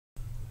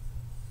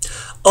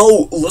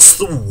Oh, lest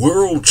the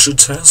world should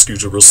task you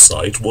to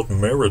recite what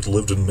merit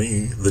lived in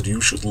me that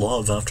you should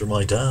love after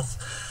my death.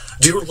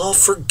 Dear love,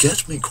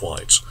 forget me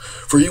quite,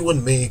 for you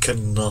and me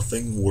can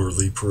nothing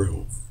worthy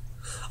prove,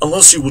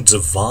 unless you would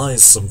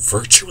devise some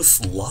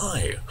virtuous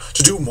lie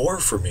to do more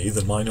for me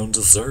than mine own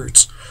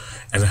desert,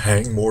 and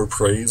hang more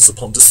praise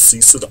upon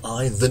deceased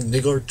eye than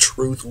niggard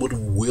truth would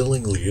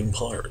willingly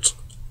impart.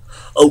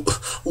 Oh,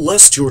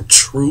 lest your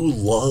true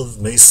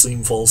love may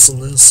seem false in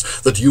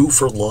this, that you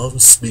for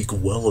love speak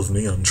well of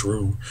me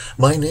untrue,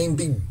 my name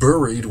be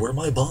buried where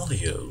my body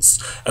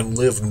is, and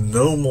live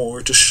no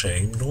more to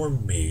shame nor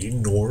me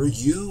nor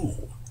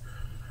you.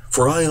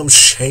 For I am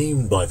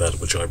shamed by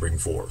that which I bring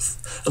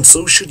forth, and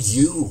so should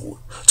you,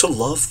 to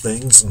love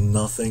things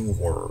nothing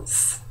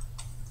worth.